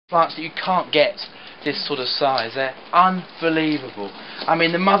plants that you can't get this sort of size. They're unbelievable. I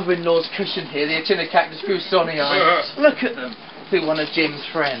mean, the mother-in-law's cushion here, the Echinocactus grusonii, look at them, through one of Jim's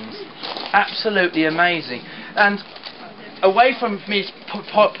friends. Absolutely amazing. And away from me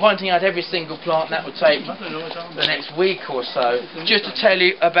pointing out every single plant, that would take the next week or so, just to tell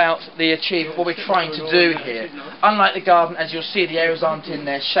you about the achievement, what we're trying to do here. Unlike the garden, as you'll see, the areas aren't in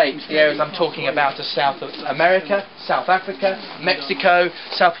their shapes. The areas I'm talking about are South America, South Africa, Mexico,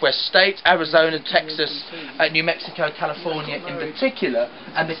 Southwest states, Arizona, Texas, New Mexico, California in particular,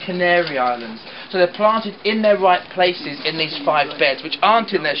 and the Canary Islands. So they're planted in their right places in these 5 beds, which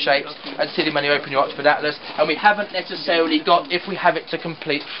aren't in their shapes, as seen when you open your Oxford Atlas, and we haven't necessarily got, if we have it to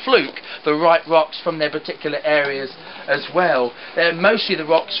complete fluke, the right rocks from their particular areas as well. They're mostly the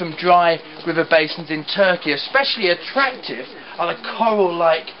rocks from dry river basins in Turkey. Especially attractive are the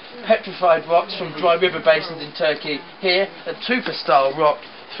coral-like petrified rocks from dry river basins in Turkey here, a Tufa-style rock,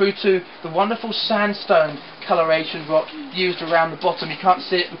 through to the wonderful sandstone coloration rock used around the bottom. You can't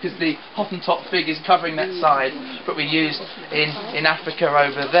see it because the Hottentot fig is covering that side, but we used in Africa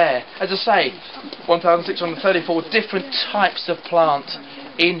over there. As I say, 1,634 different types of plant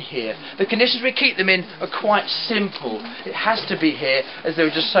in here. The conditions we keep them in are quite simple. It has to be here, as there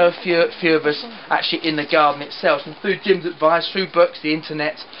are just so few of us actually in the garden itself. And through Jim's advice, through books, the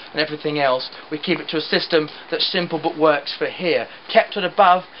internet and everything else, we keep it to a system that's simple but works for here. Kept at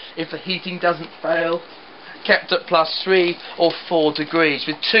above if the heating doesn't fail. Kept at +3 or 4 degrees,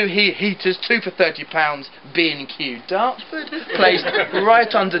 with 2 heaters, 2 for £30, B&Q Dartford, placed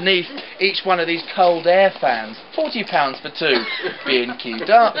right underneath each one of these cold air fans, £40 for 2, B&Q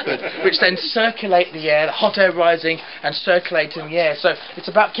Dartford, which then circulate the air, the hot air rising and circulating the air. So it's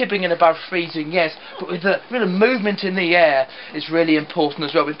about keeping it above freezing, yes, but with the real movement in the air is really important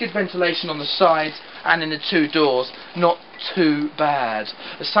as well, with good ventilation on the sides and in the 2 doors, not too bad.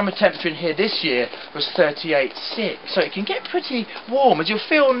 The summer temperature in here this year was 38.6, so it can get pretty warm, as you'll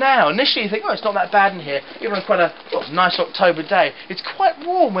feel now. Initially you think, oh, it's not that bad in here, even on quite a nice October day. It's quite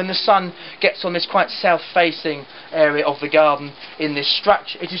warm when the sun gets on this quite south-facing area of the garden in this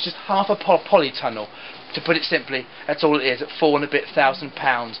structure. It is just half a polytunnel. To put it simply, that's all it is, at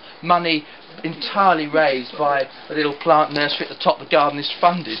 £4,500. Money entirely raised by a little plant nursery at the top. The garden is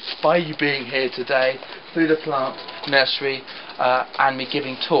funded by you being here today through the plant nursery and me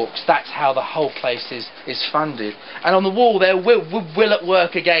giving talks. That's how the whole place is funded. And on the wall there, Will at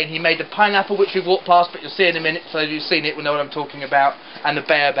work again. He made the pineapple, which we've walked past, but you'll see in a minute, so if you've seen it, we'll know what I'm talking about, and the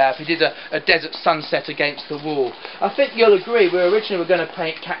baobab. He did a desert sunset against the wall. I think you'll agree, we originally were going to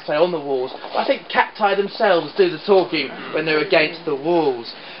paint cacti on the walls, but I think cacti themselves do the talking when they're against the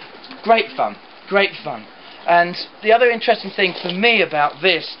walls. Great fun, great fun. And the other interesting thing for me about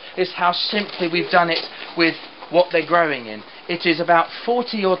this is how simply we've done it with what they're growing in. It is about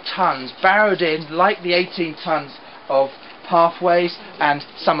 40 odd tonnes barrowed in, like the 18 tonnes of pathways and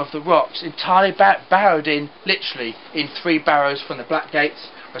some of the rocks, entirely barrowed in, literally in 3 barrows from the black gates,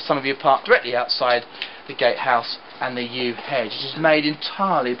 where some of you parked directly outside the gatehouse, and the yew hedge. It is made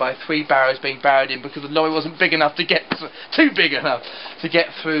entirely by 3 barrows being barrowed in because the lorry wasn't big enough to get too big enough to get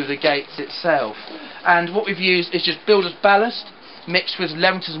through the gates itself. And what we've used is just builder's ballast mixed with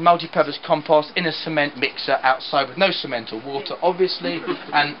Leamington's multi-purpose compost in a cement mixer outside, with no cement or water obviously,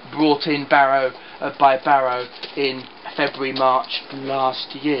 and brought in barrow by barrow in February, March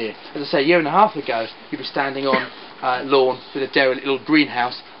last year. As I say, a year and a half ago we were standing on lawn with a derelict little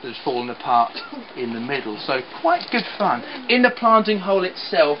greenhouse that had fallen apart in the middle. So quite good fun. In the planting hole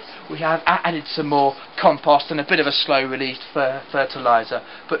itself we have added some more compost and a bit of a slow release fertiliser,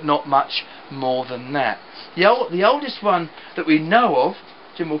 but not much more than that. The oldest one that we know of,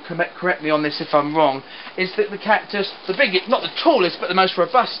 Jim will correct me on this if I'm wrong, is that the cactus, the biggest, not the tallest, but the most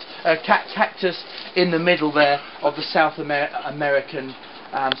robust cactus in the middle there of the South American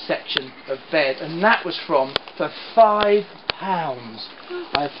section of bed, and that was for £5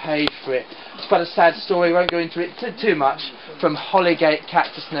 I paid for it. It's quite a sad story, won't go into it too much. From Hollygate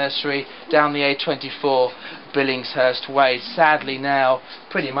Cactus Nursery down the A24 Billingshurst Way. Sadly now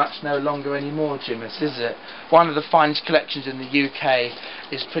pretty much no longer anymore, Jimis, is it? One of the finest collections in the UK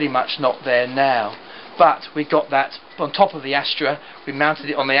is pretty much not there now. But we got that on top of the Astra. We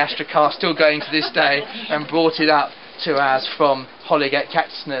mounted it on the Astra car, still going to this day, and brought it up to ours from Hollygate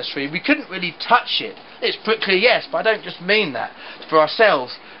Cactus Nursery. We couldn't really touch it. It's prickly, yes, but I don't just mean that. For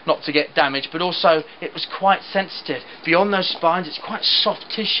ourselves, not to get damaged, but also it was quite sensitive. Beyond those spines, it's quite soft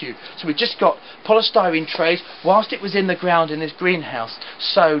tissue. So we just got polystyrene trays whilst it was in the ground in this greenhouse,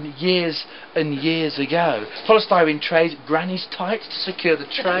 sown years and years ago. Polystyrene trays, granny's tights to secure the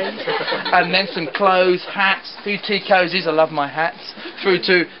trays, and then some clothes, hats, through tea cozies, I love my hats, through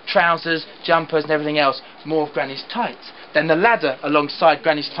to trousers, jumpers and everything else, more of granny's tights. Then the ladder alongside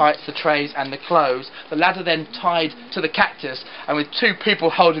granny's tights, the trays and the clothes. The ladder then tied to the cactus, and with two people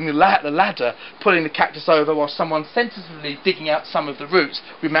holding the ladder, pulling the cactus over while someone sensitively digging out some of the roots,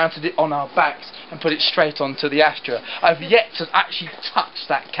 we mounted it on our backs and put it straight onto the Astra. I've yet to actually touch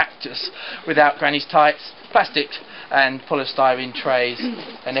that cactus without granny's tights, plastic and polystyrene trays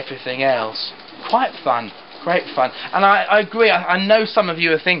and everything else. Quite fun. Great fun. And I agree, I know some of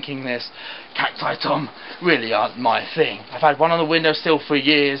you are thinking this. Cacti, Tom, really aren't my thing. I've had one on the windowsill for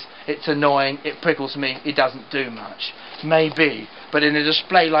years. It's annoying. It prickles me. It doesn't do much. Maybe. But in a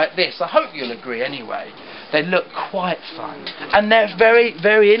display like this, I hope you'll agree anyway, they look quite fun. And they're very,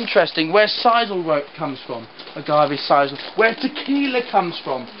 very interesting. Where sisal rope comes from, agave sisal. Where tequila comes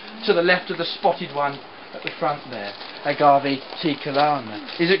from, to the left of the spotted one at the front there, agave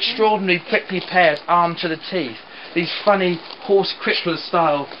tequilana. These extraordinary prickly pears armed to the teeth. These funny horse crippler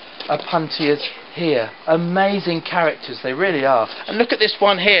style puntias here. Amazing characters, they really are. And look at this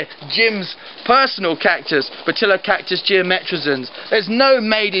one here, Jim's personal cactus, Cactus geometricans. There's no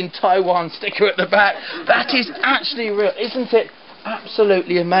made in Taiwan sticker at the back. That is actually real, isn't it?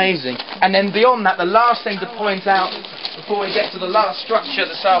 Absolutely amazing. And then beyond that, the last thing to point out before we get to the last structure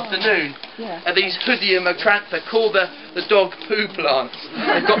this afternoon are these Hoodium acrantha, called the dog poo plants.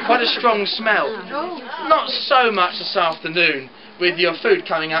 They've got quite a strong smell. Not so much this afternoon with your food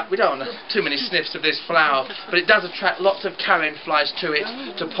coming up. We don't want too many sniffs of this flower, but it does attract lots of carrion flies to it,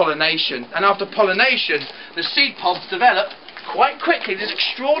 to pollination. And after pollination, the seed pods develop quite quickly. These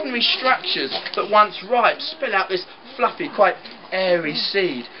extraordinary structures that once ripe spill out this fluffy, quite airy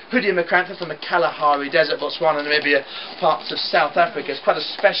seed. Hoodium acrantha from the Kalahari Desert, Botswana, Namibia, parts of South Africa. It's quite a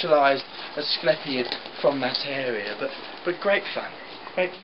specialised Asclepiad from that area, but great fun. Great